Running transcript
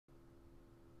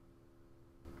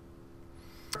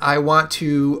I want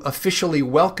to officially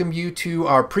welcome you to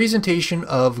our presentation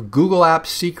of Google Apps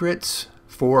Secrets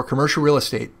for Commercial Real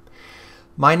Estate.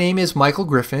 My name is Michael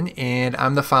Griffin, and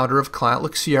I'm the founder of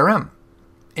ClientLook CRM.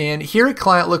 And here at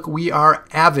ClientLook, we are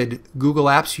avid Google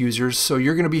Apps users, so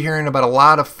you're going to be hearing about a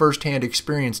lot of firsthand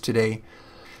experience today.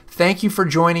 Thank you for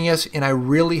joining us, and I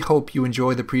really hope you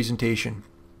enjoy the presentation.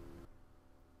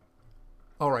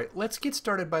 All right, let's get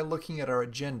started by looking at our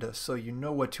agenda so you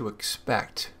know what to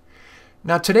expect.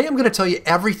 Now today I'm going to tell you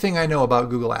everything I know about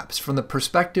Google Apps from the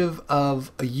perspective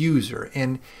of a user.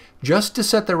 And just to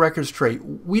set the record straight,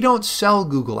 we don't sell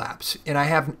Google Apps, and I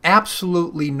have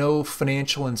absolutely no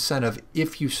financial incentive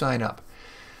if you sign up.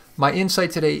 My insight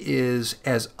today is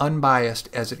as unbiased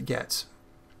as it gets.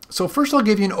 So first I'll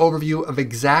give you an overview of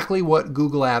exactly what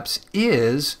Google Apps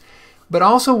is, but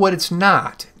also what it's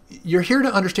not. You're here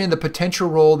to understand the potential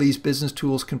role these business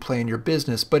tools can play in your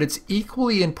business, but it's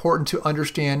equally important to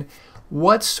understand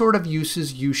what sort of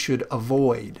uses you should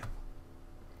avoid.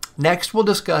 Next, we'll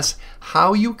discuss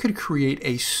how you could create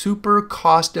a super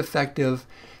cost-effective,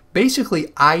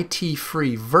 basically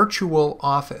IT-free virtual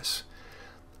office.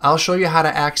 I'll show you how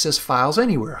to access files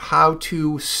anywhere, how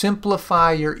to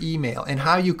simplify your email, and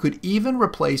how you could even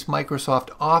replace Microsoft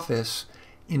Office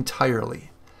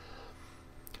entirely.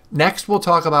 Next, we'll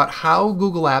talk about how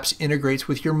Google Apps integrates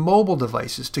with your mobile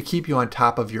devices to keep you on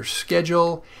top of your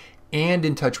schedule and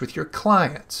in touch with your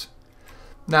clients.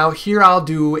 Now here I'll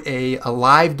do a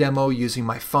live demo using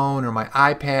my phone or my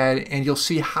iPad, and you'll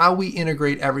see how we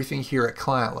integrate everything here at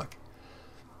ClientLook.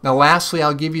 Now lastly,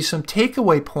 I'll give you some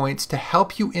takeaway points to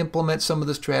help you implement some of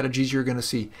the strategies you're going to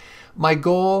see. My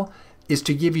goal is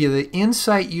to give you the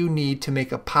insight you need to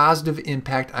make a positive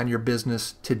impact on your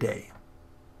business today.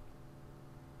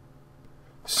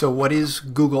 So what is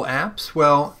Google Apps?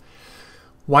 Well,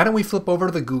 why don't we flip over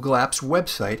to the Google Apps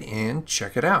website and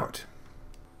check it out.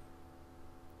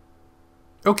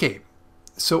 Okay,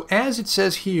 so as it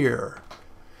says here,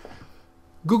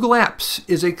 Google Apps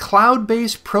is a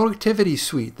cloud-based productivity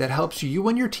suite that helps you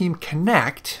and your team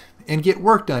connect and get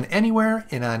work done anywhere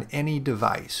and on any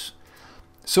device.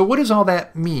 So what does all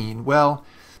that mean? Well,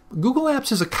 Google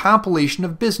Apps is a compilation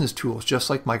of business tools, just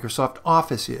like Microsoft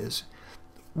Office is.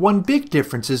 One big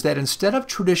difference is that instead of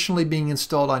traditionally being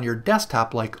installed on your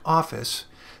desktop like Office,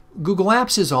 Google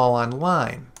Apps is all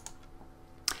online.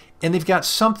 And they've got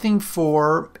something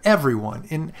for everyone.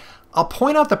 And I'll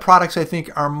point out the products I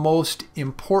think are most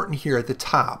important here at the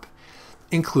top,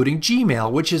 including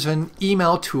Gmail, which is an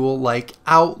email tool like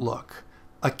Outlook,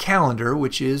 a calendar,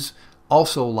 which is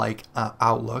also like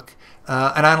Outlook,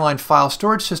 an online file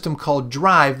storage system called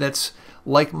Drive that's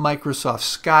like Microsoft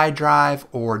SkyDrive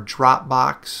or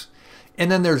Dropbox.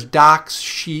 And then there's Docs,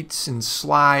 Sheets, and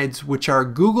Slides, which are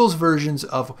Google's versions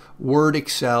of Word,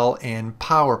 Excel, and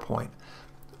PowerPoint.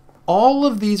 All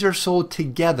of these are sold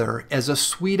together as a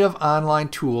suite of online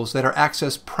tools that are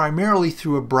accessed primarily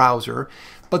through a browser,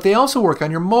 but they also work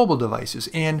on your mobile devices.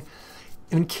 And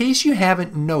in case you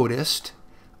haven't noticed,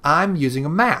 I'm using a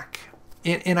Mac.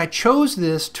 And I chose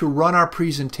this to run our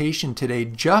presentation today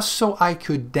just so I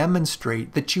could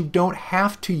demonstrate that you don't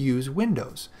have to use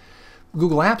Windows.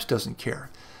 Google Apps doesn't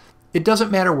care. It doesn't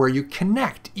matter where you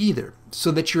connect either, so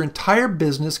that your entire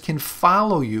business can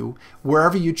follow you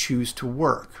wherever you choose to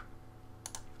work.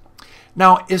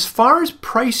 Now, as far as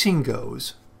pricing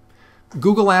goes,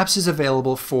 Google Apps is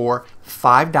available for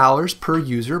 $5 per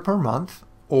user per month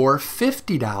or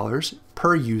 $50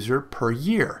 per user per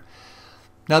year.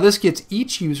 Now this gets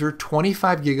each user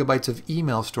 25 gigabytes of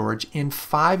email storage and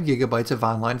 5 gigabytes of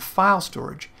online file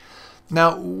storage.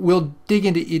 Now we'll dig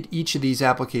into each of these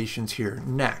applications here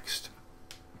next.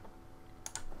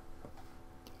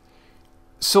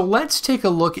 So let's take a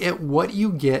look at what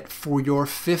you get for your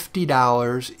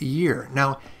 $50 a year.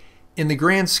 Now in the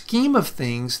grand scheme of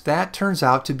things, that turns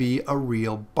out to be a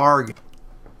real bargain.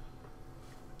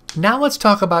 Now let's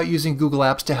talk about using Google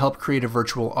Apps to help create a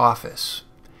virtual office.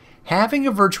 Having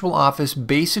a virtual office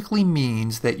basically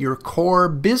means that your core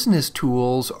business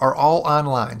tools are all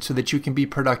online so that you can be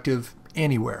productive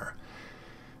anywhere.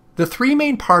 The three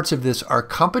main parts of this are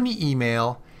company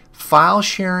email, file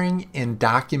sharing, and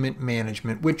document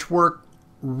management, which work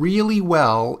really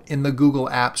well in the Google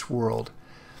Apps world.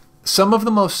 Some of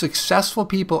the most successful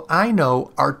people I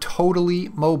know are totally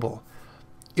mobile.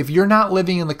 If you're not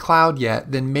living in the cloud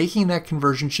yet, then making that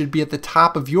conversion should be at the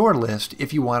top of your list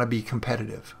if you want to be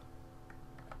competitive.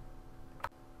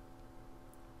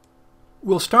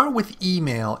 We'll start with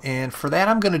email, and for that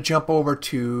I'm going to jump over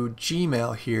to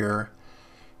Gmail here.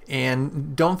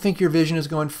 And don't think your vision is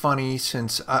going funny,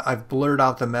 since I've blurred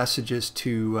out the messages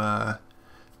to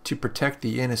protect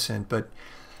the innocent. But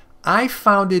I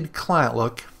founded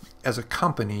ClientLook as a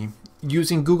company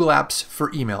using Google Apps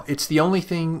for email. It's the only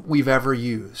thing we've ever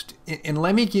used. And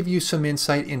let me give you some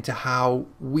insight into how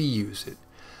we use it.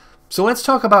 So let's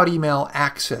talk about email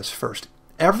access first.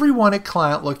 Everyone at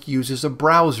ClientLook uses a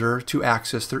browser to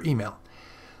access their email.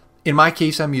 In my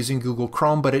case, I'm using Google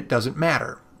Chrome, but it doesn't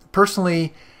matter.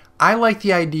 Personally, I like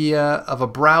the idea of a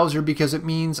browser because it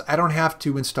means I don't have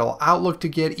to install Outlook to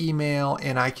get email,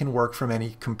 and I can work from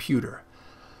any computer.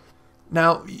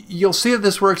 Now, you'll see that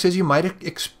this works as you might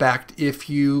expect. If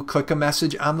you click a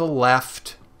message on the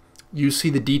left, you see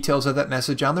the details of that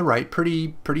message on the right.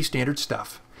 Pretty standard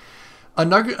stuff.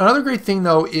 Another great thing,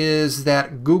 though, is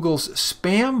that Google's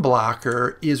spam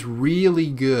blocker is really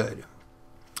good.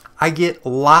 I get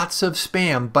lots of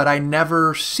spam, but I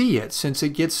never see it since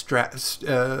it gets trapped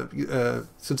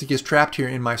here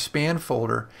in my spam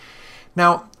folder.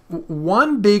 Now,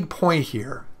 one big point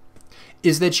here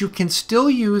is that you can still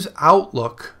use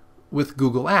Outlook with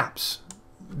Google Apps.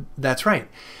 That's right.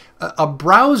 A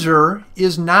browser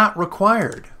is not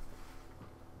required.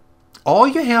 All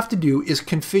you have to do is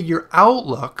configure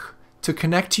Outlook to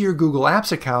connect to your Google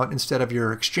Apps account instead of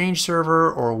your Exchange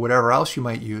server or whatever else you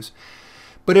might use.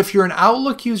 But if you're an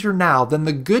Outlook user now, then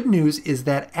the good news is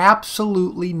that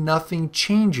absolutely nothing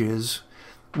changes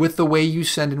with the way you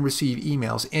send and receive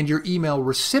emails, and your email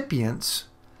recipients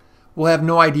will have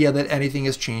no idea that anything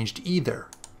has changed either.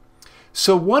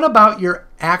 So what about your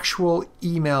actual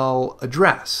email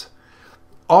address?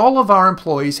 All of our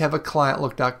employees have a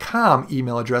ClientLook.com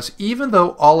email address, even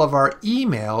though all of our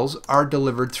emails are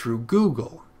delivered through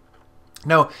Google.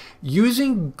 Now,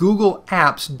 using Google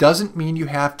Apps doesn't mean you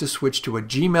have to switch to a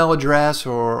Gmail address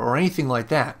or anything like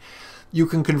that. You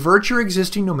can convert your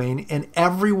existing domain and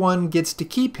everyone gets to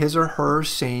keep his or her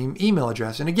same email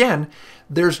address. And again,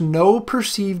 there's no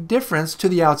perceived difference to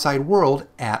the outside world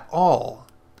at all.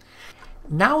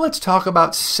 Now let's talk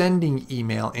about sending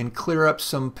email and clear up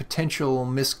some potential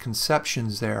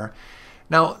misconceptions there.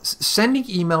 Now, sending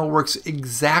email works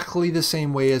exactly the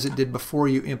same way as it did before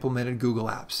you implemented Google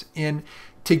Apps. And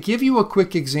to give you a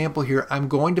quick example here, I'm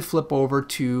going to flip over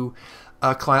to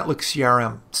ClientLook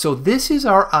CRM. So this is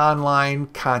our online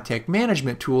contact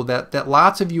management tool that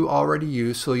lots of you already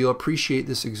use, so you'll appreciate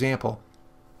this example.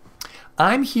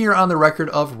 I'm here on the record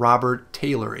of Robert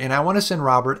Taylor, and I want to send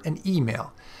Robert an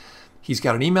email. He's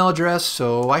got an email address,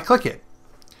 so I click it.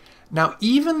 Now,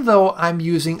 even though I'm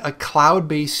using a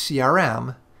cloud-based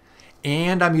CRM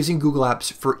and I'm using Google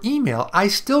Apps for email, I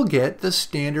still get the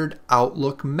standard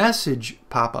Outlook message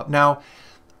pop-up. Now,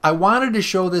 I wanted to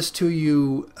show this to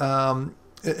you,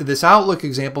 this Outlook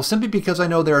example, simply because I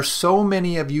know there are so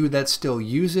many of you that still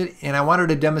use it, and I wanted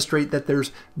to demonstrate that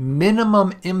there's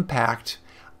minimum impact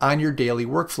on your daily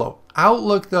workflow.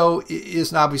 Outlook, though,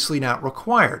 is obviously not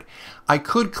required. I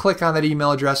could click on that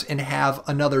email address and have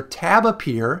another tab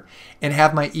appear and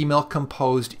have my email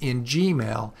composed in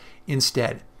Gmail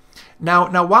instead.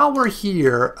 Now while we're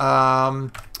here,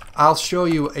 I'll show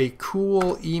you a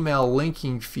cool email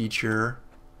linking feature.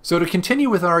 So to continue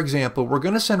with our example, we're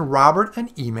going to send Robert an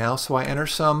email. So I enter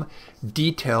some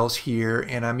details here,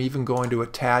 and I'm even going to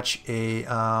attach a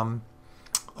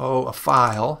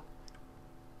file.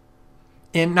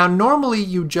 And now normally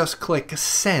you just click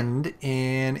send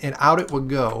and out it would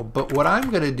go. But what I'm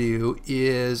going to do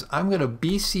is I'm going to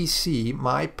BCC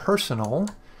my personal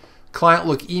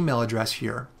ClientLook email address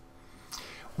here.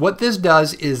 What this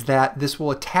does is that this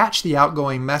will attach the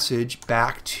outgoing message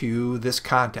back to this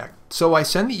contact. So I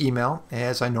send the email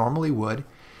as I normally would,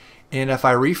 and if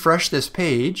I refresh this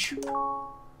page,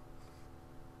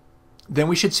 then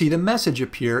we should see the message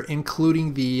appear,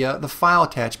 including the file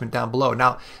attachment down below.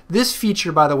 Now, this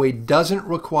feature, by the way, doesn't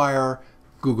require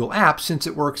Google Apps since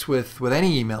it works with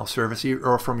any email service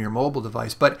or from your mobile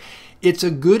device, but it's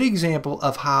a good example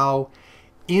of how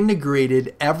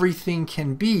integrated everything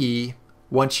can be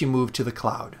once you move to the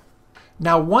cloud.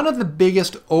 Now, one of the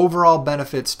biggest overall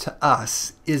benefits to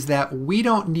us is that we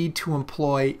don't need to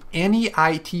employ any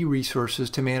IT resources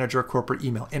to manage our corporate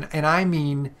email, and I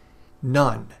mean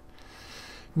none.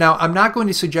 Now, I'm not going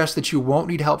to suggest that you won't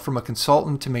need help from a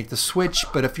consultant to make the switch,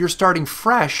 but if you're starting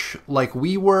fresh like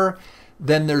we were,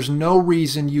 then there's no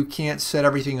reason you can't set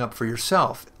everything up for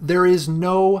yourself. There is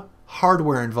no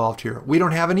hardware involved here. We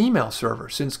don't have an email server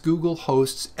since Google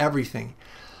hosts everything.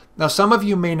 Now, some of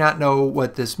you may not know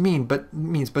what this means,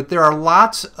 but there are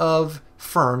lots of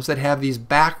firms that have these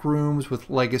back rooms with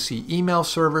legacy email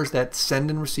servers that send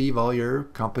and receive all your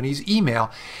company's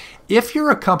email. If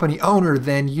you're a company owner,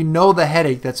 then you know the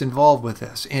headache that's involved with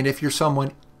this. And if you're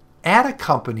someone at a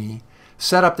company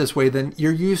set up this way, then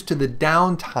you're used to the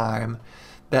downtime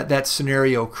that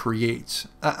scenario creates.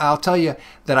 I'll tell you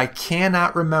that I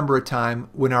cannot remember a time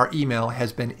when our email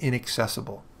has been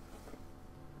inaccessible.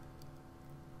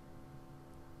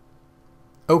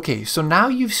 Okay, so now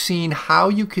you've seen how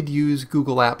you could use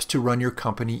Google Apps to run your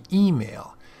company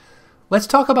email. Let's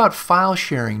talk about file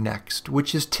sharing next,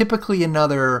 which is typically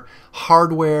another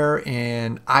hardware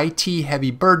and IT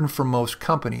heavy burden for most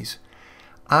companies.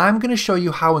 I'm going to show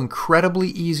you how incredibly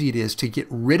easy it is to get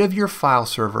rid of your file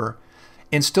server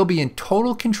and still be in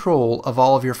total control of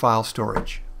all of your file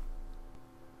storage.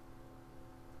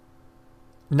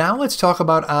 Now let's talk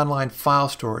about online file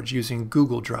storage using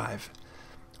Google Drive.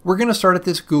 We're going to start at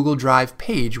this Google Drive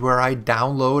page where I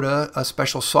download a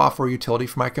special software utility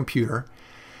for my computer.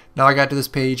 Now I got to this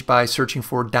page by searching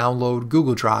for download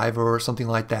Google Drive or something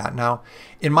like that. Now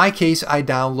in my case I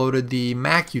downloaded the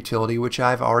Mac utility, which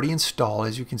I've already installed,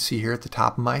 as you can see here at the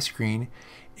top of my screen,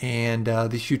 and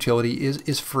this utility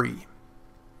is free.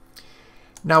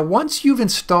 Now once you've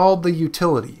installed the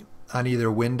utility on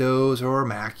either Windows or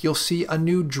Mac, you'll see a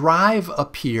new drive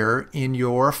appear in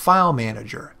your file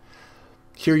manager.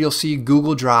 Here you'll see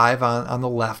Google Drive on the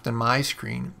left on my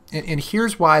screen, and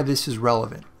here's why this is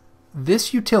relevant.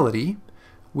 This utility,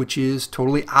 which is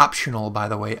totally optional by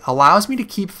the way, allows me to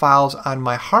keep files on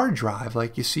my hard drive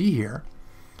like you see here.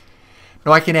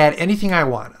 Now I can add anything I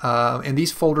want, and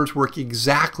these folders work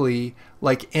exactly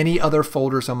like any other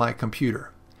folders on my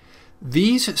computer.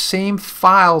 These same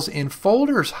files and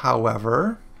folders,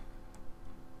 however,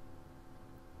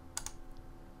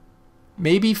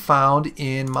 may be found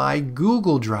in my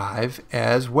Google Drive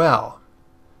as well.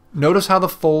 Notice how the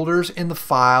folders and the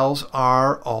files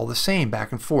are all the same,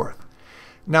 back and forth.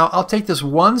 Now I'll take this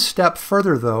one step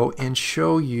further though and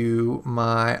show you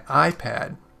my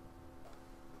iPad.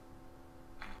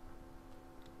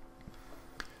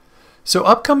 So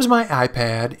up comes my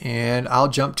iPad, and I'll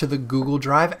jump to the Google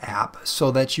Drive app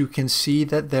so that you can see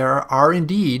that there are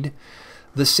indeed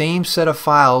the same set of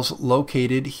files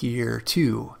located here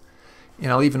too.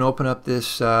 And I'll even open up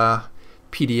this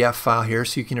PDF file here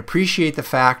so you can appreciate the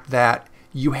fact that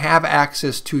you have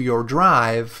access to your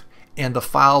drive and the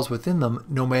files within them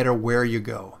no matter where you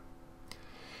go.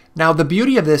 Now the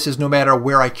beauty of this is no matter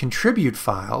where I contribute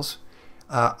files,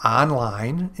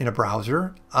 online in a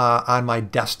browser, on my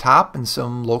desktop in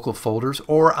some local folders,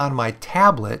 or on my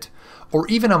tablet, or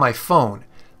even on my phone,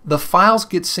 the files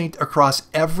get synced across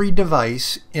every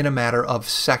device in a matter of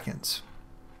seconds.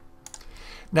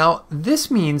 Now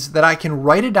this means that I can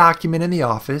write a document in the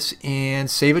office and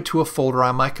save it to a folder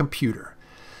on my computer.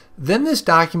 Then this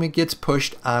document gets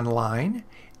pushed online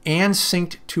and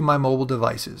synced to my mobile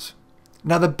devices.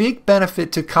 Now the big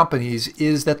benefit to companies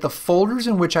is that the folders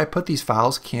in which I put these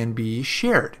files can be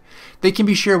shared. They can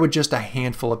be shared with just a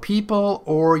handful of people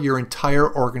or your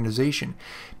entire organization.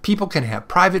 People can have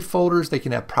private folders, they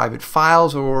can have private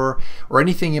files, or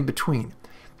anything in between.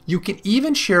 You can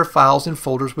even share files and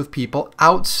folders with people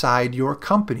outside your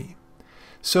company.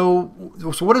 So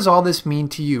what does all this mean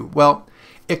to you? Well,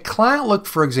 at ClientLook,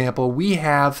 for example, we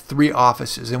have 3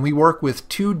 offices and we work with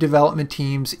 2 development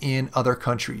teams in other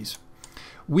countries.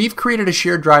 We've created a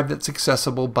shared drive that's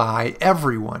accessible by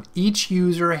everyone. Each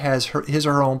user has his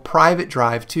or her own private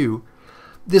drive too.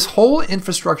 This whole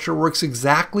infrastructure works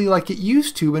exactly like it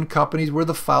used to in companies where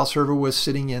the file server was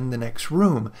sitting in the next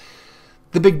room.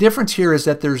 The big difference here is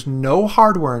that there's no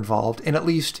hardware involved, and at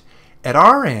least at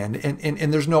our end,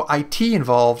 and there's no IT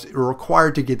involved or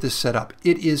required to get this set up.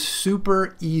 It is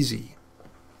super easy.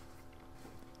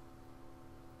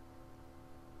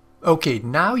 Okay,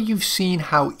 now you've seen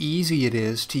how easy it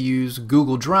is to use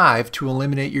Google Drive to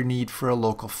eliminate your need for a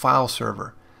local file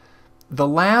server. The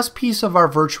last piece of our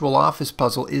virtual office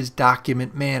puzzle is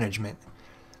document management.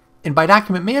 And by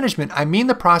document management, I mean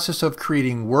the process of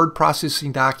creating word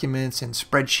processing documents and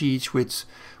spreadsheets,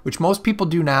 which most people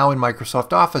do now in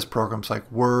Microsoft Office programs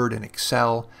like Word and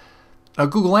Excel. Now,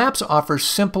 Google Apps offers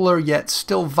simpler yet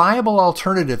still viable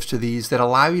alternatives to these that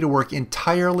allow you to work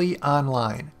entirely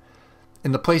online.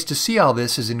 And the place to see all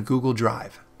this is in Google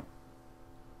Drive.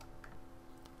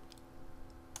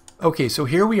 Okay, so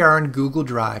here we are in Google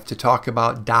Drive to talk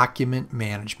about document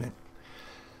management.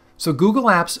 So Google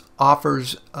Apps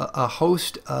offers a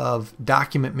host of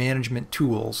document management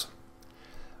tools,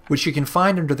 which you can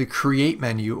find under the Create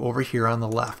menu over here on the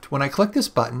left. When I click this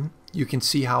button, you can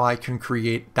see how I can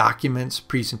create documents,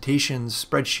 presentations,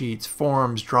 spreadsheets,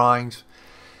 forms, drawings.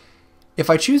 If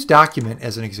I choose Document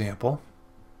as an example,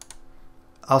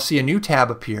 I'll see a new tab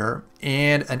appear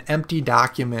and an empty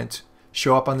document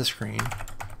show up on the screen.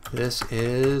 This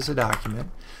is a document.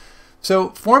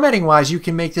 So formatting wise, you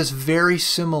can make this very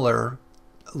similar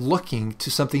looking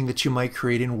to something that you might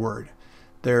create in Word.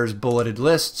 There's bulleted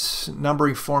lists,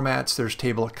 numbering formats, there's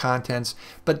table of contents,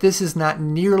 but this is not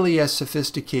nearly as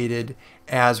sophisticated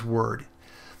as Word.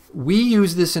 We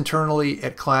use this internally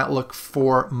at ClientLook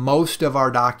for most of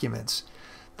our documents.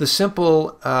 The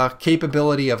simple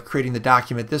capability of creating the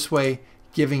document this way,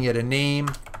 giving it a name,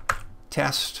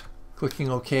 test, clicking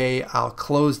OK, I'll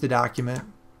close the document,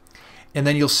 and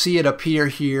then you'll see it appear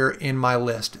here in my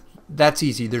list. That's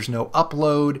easy. There's no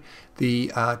upload.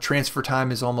 The transfer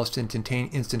time is almost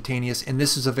instantaneous, and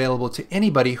this is available to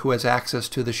anybody who has access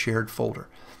to the shared folder.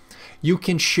 You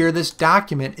can share this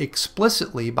document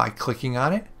explicitly by clicking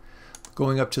on it,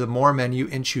 going up to the More menu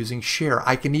and choosing Share.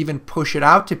 I can even push it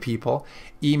out to people,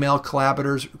 email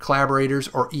collaborators,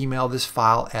 or email this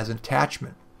file as an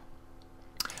attachment.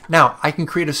 Now, I can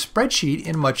create a spreadsheet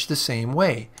in much the same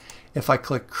way. If I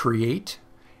click Create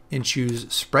and choose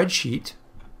Spreadsheet,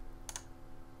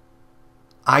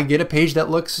 I get a page that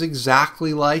looks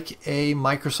exactly like a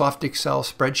Microsoft Excel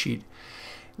spreadsheet.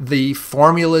 The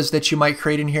formulas that you might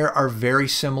create in here are very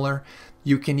similar.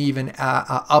 You can even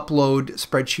upload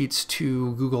spreadsheets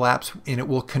to Google Apps, and it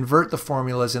will convert the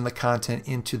formulas and the content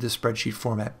into the spreadsheet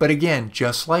format. But again,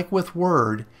 just like with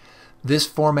Word, this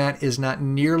format is not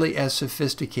nearly as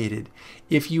sophisticated.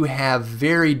 If you have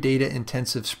very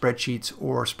data-intensive spreadsheets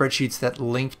or spreadsheets that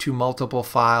link to multiple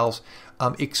files,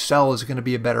 Excel is going to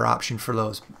be a better option for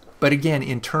those. But again,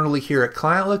 internally here at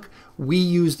ClientLook, we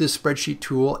use this spreadsheet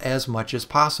tool as much as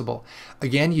possible.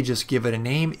 Again, you just give it a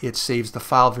name, it saves the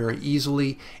file very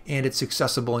easily, and it's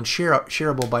accessible and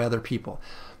shareable by other people.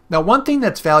 Now, one thing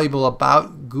that's valuable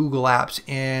about Google Apps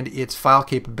and its file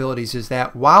capabilities is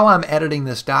that while I'm editing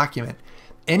this document,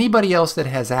 anybody else that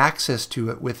has access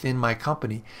to it within my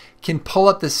company can pull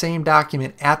up the same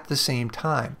document at the same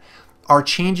time. Our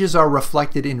changes are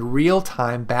reflected in real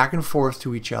time back and forth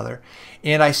to each other,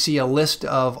 and I see a list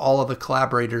of all of the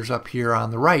collaborators up here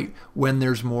on the right when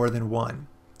there's more than one.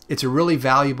 It's a really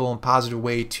valuable and positive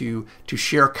way to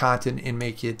share content and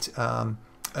make it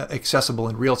accessible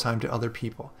in real time to other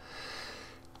people.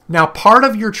 Now, part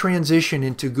of your transition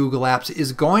into Google Apps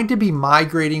is going to be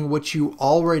migrating what you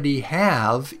already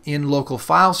have in local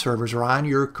file servers or on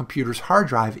your computer's hard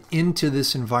drive into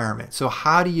this environment. So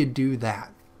how do you do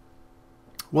that?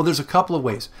 Well, there's a couple of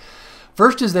ways.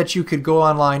 First is that you could go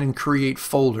online and create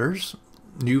folders.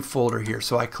 New folder here.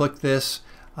 So I click this.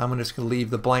 I'm just going to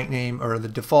leave the blank name or the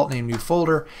default name new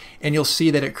folder, and you'll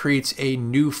see that it creates a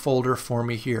new folder for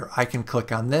me here. I can click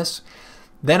on this.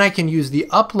 Then I can use the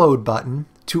upload button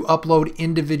to upload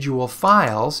individual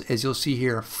files, as you'll see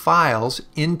here, files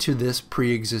into this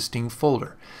pre-existing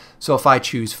folder. So if I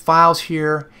choose files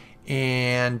here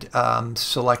and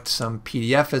select some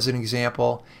PDF as an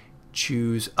example,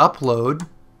 choose upload,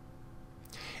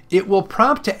 it will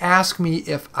prompt to ask me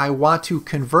if I want to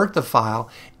convert the file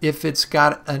if it's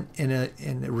got in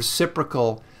a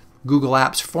reciprocal Google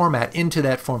Apps format into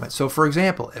that format. So for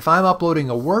example, if I'm uploading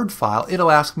a Word file, it'll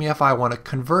ask me if I want to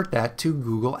convert that to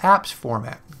Google Apps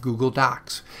format, Google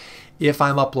Docs. If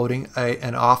I'm uploading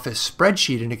an Office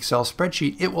spreadsheet, an Excel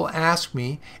spreadsheet, it will ask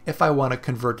me if I want to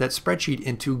convert that spreadsheet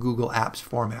into Google Apps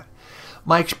format.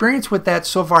 My experience with that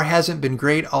so far hasn't been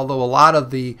great, although a lot of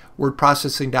the word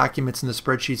processing documents in the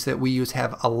spreadsheets that we use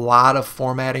have a lot of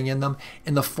formatting in them,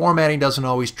 and the formatting doesn't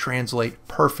always translate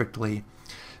perfectly.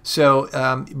 So,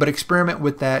 but experiment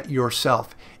with that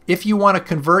yourself. If you want to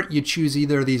convert, you choose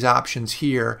either of these options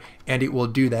here, and it will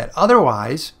do that.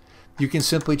 Otherwise, you can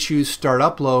simply choose Start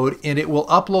Upload, and it will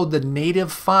upload the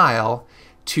native file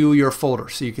to your folder.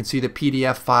 So you can see the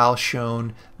PDF file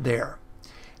shown there.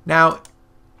 Now,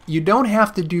 you don't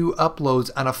have to do uploads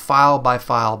on a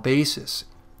file-by-file basis.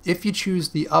 If you choose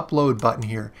the Upload button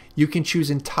here, you can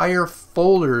choose entire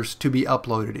folders to be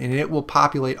uploaded, and it will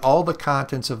populate all the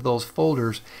contents of those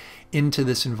folders into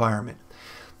this environment.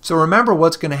 So remember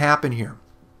what's going to happen here.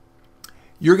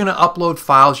 You're going to upload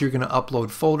files, you're going to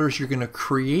upload folders, you're going to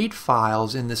create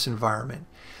files in this environment.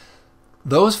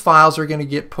 Those files are going to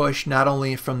get pushed not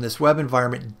only from this web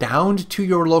environment down to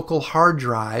your local hard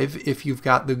drive if you've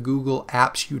got the Google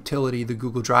Apps utility, the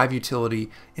Google Drive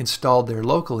utility installed there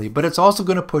locally, but it's also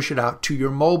going to push it out to your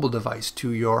mobile device,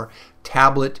 to your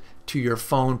tablet, to your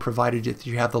phone, provided that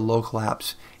you have the local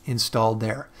apps installed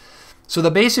there. So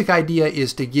the basic idea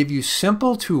is to give you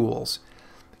simple tools,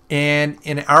 and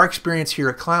in our experience here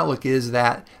at ClientLook is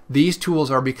that these tools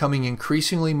are becoming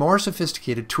increasingly more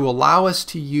sophisticated to allow us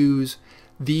to use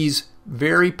these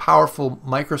very powerful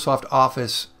Microsoft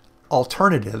Office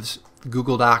alternatives,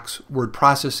 Google Docs, word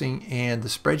processing, and the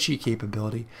spreadsheet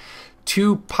capability,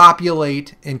 to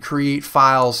populate and create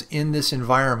files in this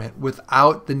environment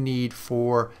without the need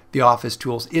for the Office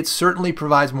tools. It certainly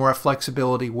provides more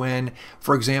flexibility when,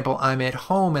 for example, I'm at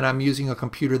home and I'm using a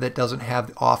computer that doesn't have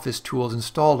the Office tools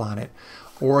installed on it,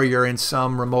 or you're in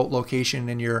some remote location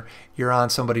and you're on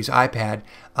somebody's iPad.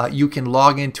 You can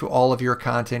log into all of your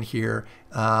content here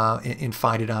and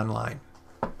find it online.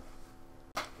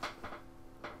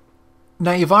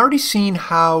 Now, you've already seen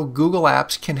how Google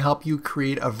Apps can help you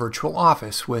create a virtual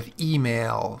office with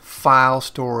email, file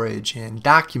storage, and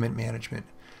document management.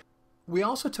 We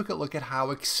also took a look at how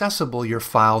accessible your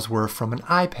files were from an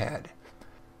iPad.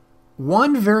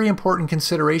 One very important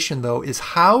consideration, though, is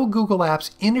how Google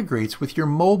Apps integrates with your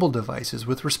mobile devices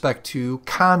with respect to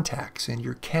contacts and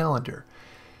your calendar.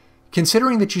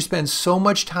 Considering that you spend so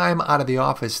much time out of the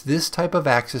office, this type of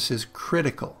access is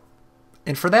critical.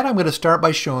 And for that, I'm going to start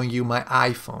by showing you my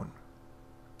iPhone.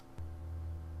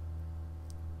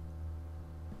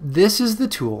 This is the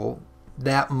tool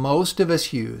that most of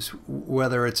us use,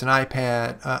 whether it's an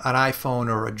iPad, an iPhone,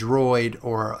 or a Droid,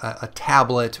 or a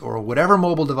tablet, or whatever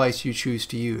mobile device you choose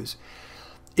to use.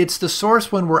 It's the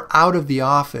source when we're out of the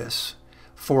office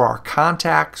for our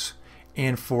contacts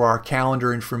and for our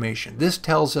calendar information. This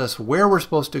tells us where we're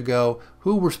supposed to go,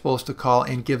 who we're supposed to call,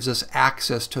 and gives us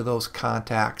access to those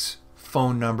contacts,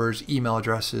 phone numbers, email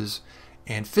addresses,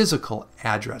 and physical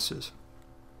addresses.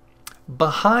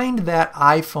 Behind that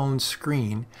iPhone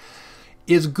screen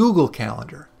is Google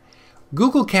Calendar.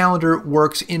 Google Calendar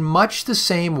works in much the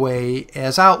same way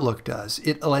as Outlook does.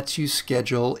 It lets you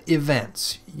schedule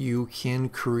events. You can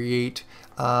create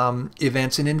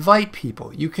events and invite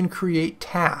people. You can create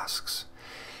tasks.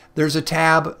 There's a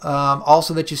tab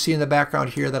also that you see in the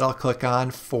background here that I'll click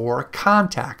on for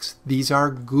contacts. These are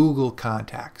Google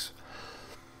contacts.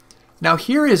 Now,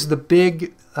 here is the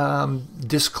big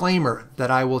disclaimer that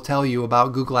I will tell you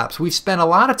about Google Apps. We've spent a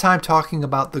lot of time talking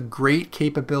about the great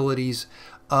capabilities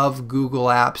of Google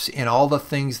Apps and all the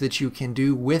things that you can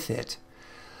do with it.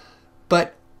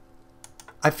 But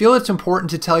I feel it's important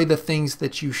to tell you the things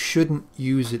that you shouldn't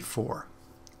use it for.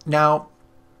 Now,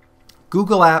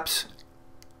 Google Apps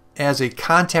as a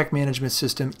contact management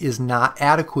system is not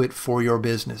adequate for your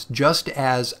business, just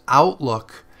as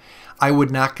Outlook I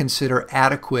would not consider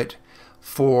adequate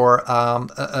for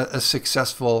a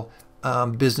successful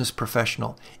business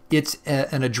professional. It's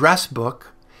an address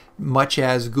book, much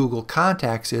as Google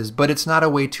Contacts is, but it's not a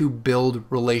way to build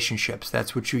relationships.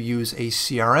 That's what you use a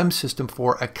CRM system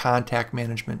for, a contact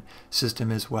management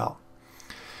system as well.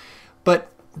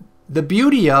 But the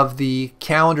beauty of the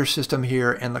calendar system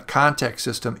here and the contact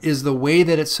system is the way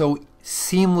that it so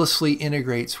seamlessly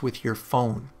integrates with your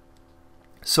phone.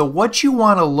 So what you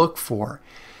want to look for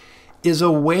is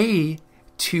a way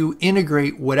to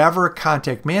integrate whatever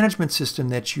contact management system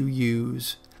that you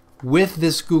use with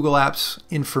this Google Apps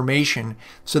information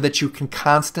so that you can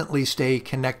constantly stay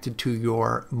connected to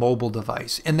your mobile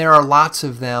device. And there are lots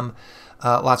of them,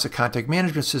 lots of contact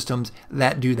management systems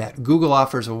that do that. Google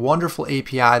offers a wonderful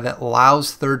API that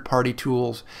allows third-party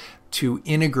tools to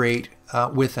integrate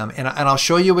with them. And I'll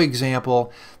show you an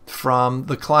example from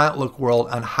the ClientLook world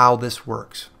on how this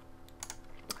works.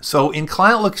 So in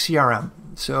ClientLook CRM,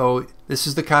 so this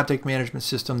is the contact management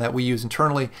system that we use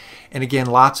internally. And again,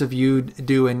 lots of you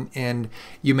do, and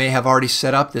you may have already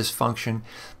set up this function.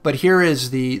 But here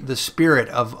is the spirit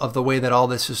of the way that all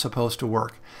this is supposed to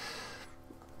work.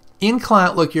 In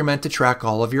ClientLook, you're meant to track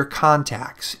all of your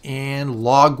contacts and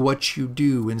log what you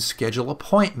do and schedule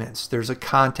appointments. There's a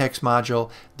context module.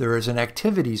 There is an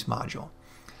activities module.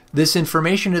 This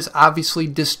information is obviously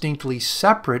distinctly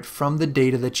separate from the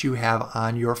data that you have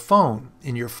on your phone,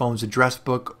 in your phone's address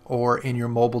book or in your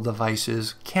mobile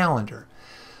device's calendar.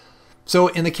 So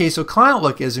in the case of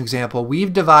ClientLook, as an example,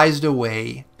 we've devised a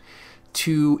way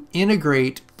to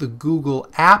integrate the Google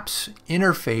Apps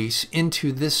interface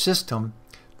into this system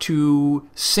to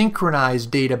synchronize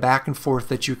data back and forth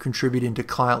that you contribute into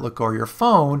ClientLook or your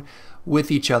phone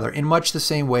with each other in much the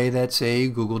same way that, say,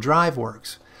 Google Drive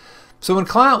works. So in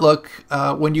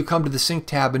ClientLook, when you come to the Sync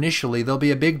tab initially, there'll be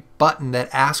a big button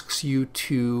that asks you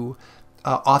to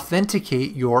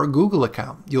authenticate your Google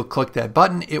account. You'll click that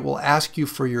button. It will ask you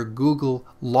for your Google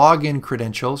login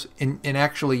credentials. And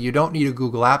actually, you don't need a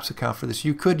Google Apps account for this.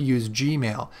 You could use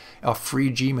Gmail, a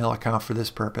free Gmail account for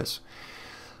this purpose.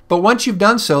 But once you've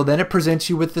done so, then it presents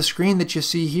you with the screen that you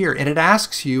see here. And it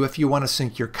asks you if you want to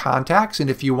sync your contacts. And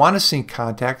if you want to sync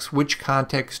contacts, which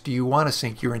contacts do you want to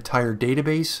sync? Your entire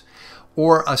database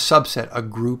or a subset, a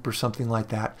group or something like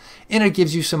that. And it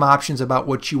gives you some options about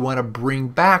what you want to bring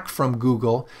back from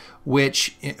Google,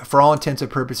 which for all intents and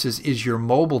purposes is your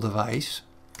mobile device.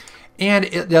 And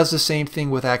it does the same thing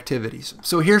with activities.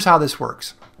 So here's how this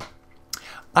works.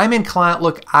 I'm in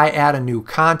ClientLook, I add a new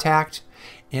contact,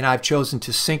 and I've chosen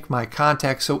to sync my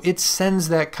contact, so it sends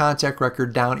that contact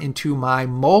record down into my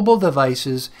mobile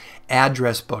device's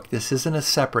address book. This isn't a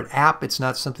separate app, it's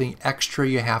not something extra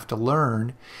you have to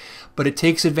learn, but it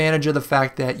takes advantage of the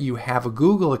fact that you have a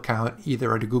Google account,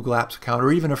 either a Google Apps account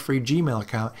or even a free Gmail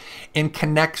account, and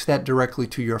connects that directly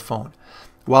to your phone.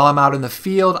 While I'm out in the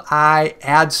field, I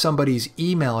add somebody's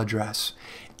email address.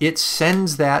 It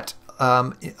sends that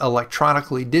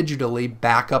electronically, digitally,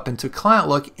 back up into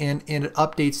ClientLook, and it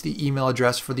updates the email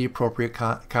address for the appropriate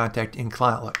contact in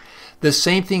ClientLook. The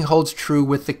same thing holds true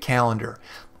with the calendar.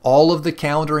 All of the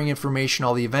calendaring information,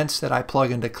 all the events that I plug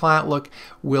into ClientLook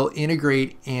will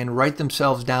integrate and write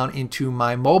themselves down into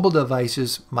my mobile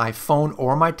devices, my phone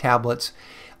or my tablet's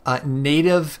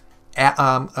native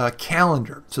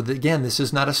calendar. So that, again, this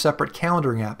is not a separate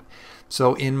calendaring app.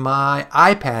 So in my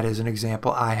iPad, as an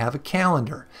example, I have a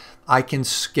calendar. I can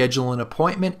schedule an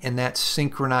appointment, and that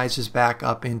synchronizes back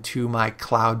up into my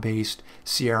cloud-based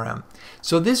CRM.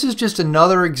 So this is just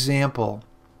another example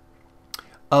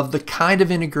of the kind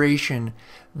of integration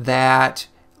that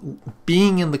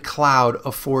being in the cloud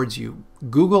affords you.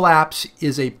 Google Apps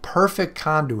is a perfect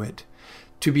conduit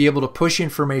to be able to push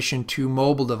information to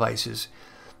mobile devices.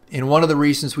 And one of the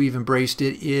reasons we've embraced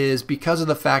it is because of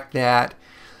the fact that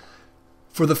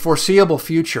for the foreseeable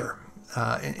future,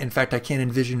 in fact, I can't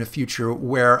envision a future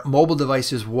where mobile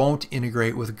devices won't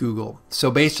integrate with Google.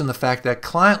 So based on the fact that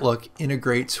ClientLook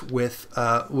integrates with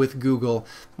Google,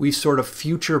 we've sort of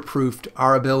future-proofed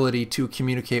our ability to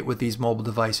communicate with these mobile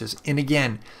devices. And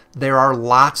again, there are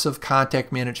lots of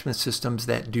contact management systems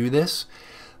that do this,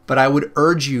 but I would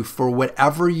urge you, for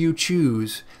whatever you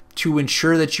choose, to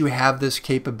ensure that you have this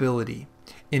capability.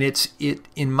 And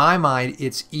in my mind,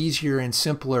 it's easier and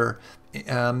simpler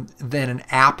than an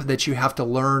app that you have to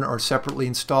learn or separately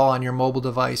install on your mobile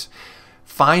device.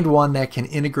 Find one that can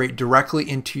integrate directly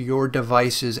into your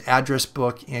device's address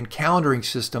book and calendaring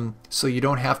system so you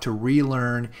don't have to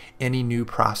relearn any new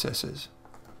processes.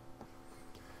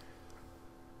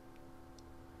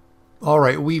 All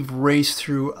right, we've raced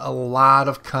through a lot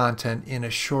of content in a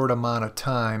short amount of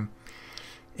time.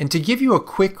 And to give you a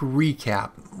quick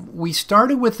recap, we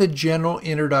started with a general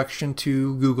introduction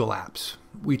to Google Apps.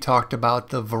 We talked about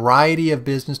the variety of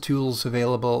business tools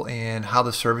available and how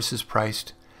the service is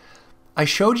priced. I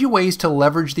showed you ways to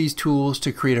leverage these tools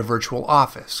to create a virtual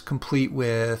office, complete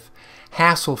with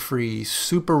hassle-free,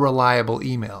 super reliable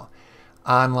email,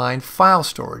 online file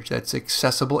storage that's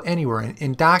accessible anywhere,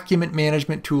 and document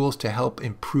management tools to help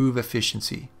improve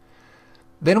efficiency.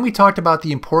 Then we talked about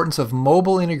the importance of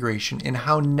mobile integration and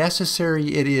how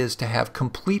necessary it is to have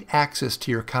complete access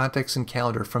to your contacts and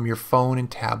calendar from your phone and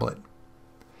tablet.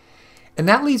 And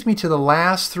that leads me to the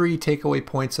last three takeaway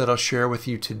points that I'll share with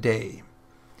you today.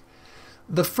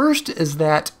 The first is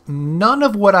that none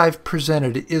of what I've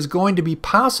presented is going to be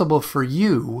possible for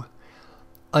you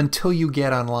until you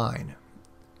get online.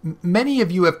 Many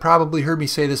of you have probably heard me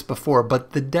say this before,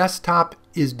 but the desktop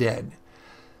is dead.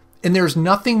 And there's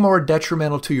nothing more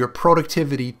detrimental to your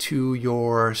productivity, to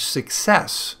your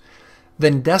success,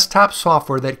 than desktop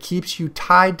software that keeps you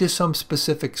tied to some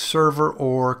specific server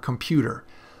or computer.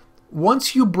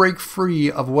 Once you break free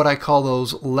of what I call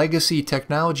those legacy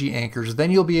technology anchors,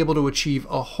 then you'll be able to achieve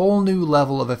a whole new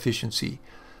level of efficiency.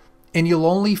 And you'll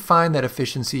only find that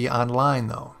efficiency online,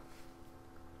 though.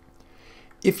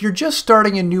 If you're just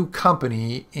starting a new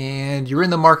company and you're in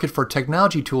the market for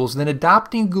technology tools, then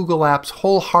adopting Google Apps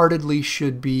wholeheartedly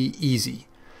should be easy.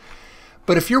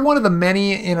 But if you're one of the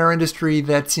many in our industry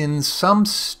that's in some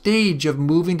stage of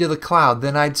moving to the cloud,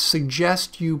 then I'd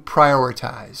suggest you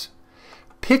prioritize.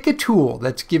 Pick a tool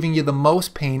that's giving you the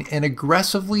most pain and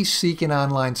aggressively seek an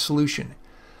online solution.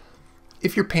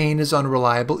 If your pain is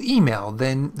unreliable email,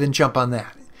 then jump on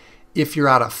that. If you're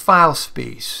out of file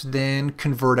space, then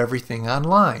convert everything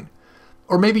online.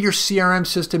 Or maybe your CRM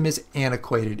system is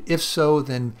antiquated. If so,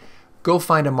 then go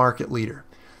find a market leader.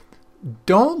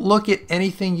 Don't look at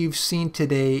anything you've seen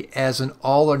today as an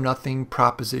all or nothing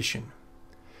proposition.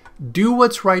 Do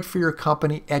what's right for your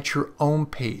company at your own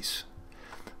pace.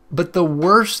 But the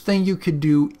worst thing you could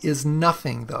do is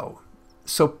nothing, though.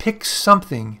 So pick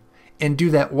something and do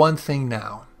that one thing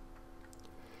now.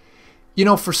 You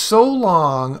know, for so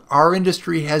long, our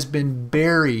industry has been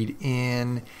buried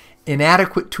in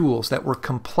inadequate tools that were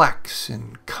complex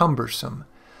and cumbersome.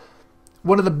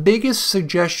 One of the biggest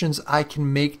suggestions I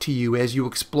can make to you as you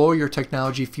explore your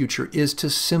technology future is to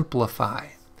simplify.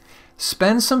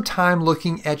 Spend some time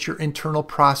looking at your internal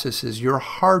processes, your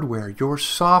hardware, your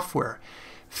software.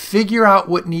 Figure out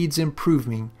what needs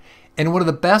improving And one of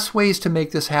the best ways to make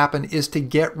this happen is to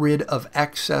get rid of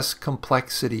excess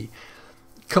complexity.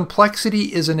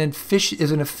 Complexity is an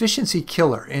efficiency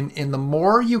killer, and the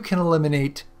more you can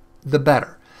eliminate, the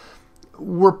better.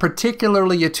 We're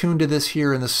particularly attuned to this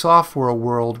here in the software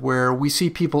world, where we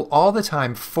see people all the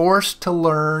time forced to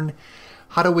learn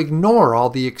how to ignore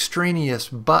all the extraneous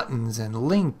buttons and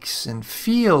links and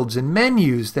fields and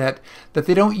menus that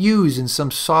they don't use in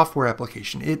some software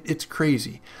application. It's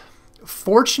crazy.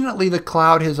 Fortunately, the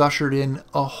cloud has ushered in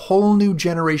a whole new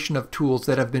generation of tools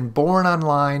that have been born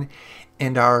online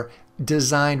and are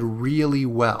designed really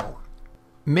well.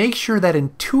 Make sure that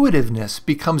intuitiveness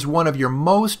becomes one of your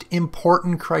most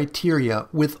important criteria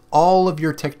with all of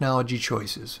your technology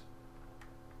choices.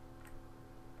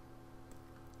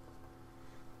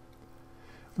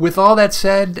 With all that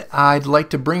said, I'd like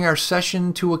to bring our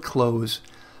session to a close.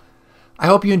 I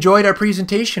hope you enjoyed our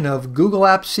presentation of Google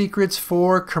Apps Secrets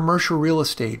for Commercial Real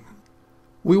Estate.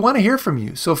 We want to hear from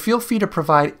you, so feel free to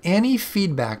provide any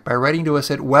feedback by writing to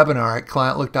us at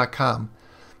webinar@clientlook.com.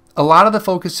 A lot of the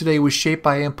focus today was shaped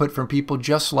by input from people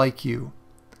just like you.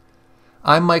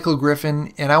 I'm Michael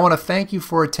Griffin, and I want to thank you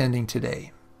for attending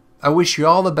today. I wish you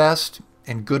all the best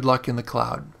and good luck in the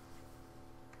cloud.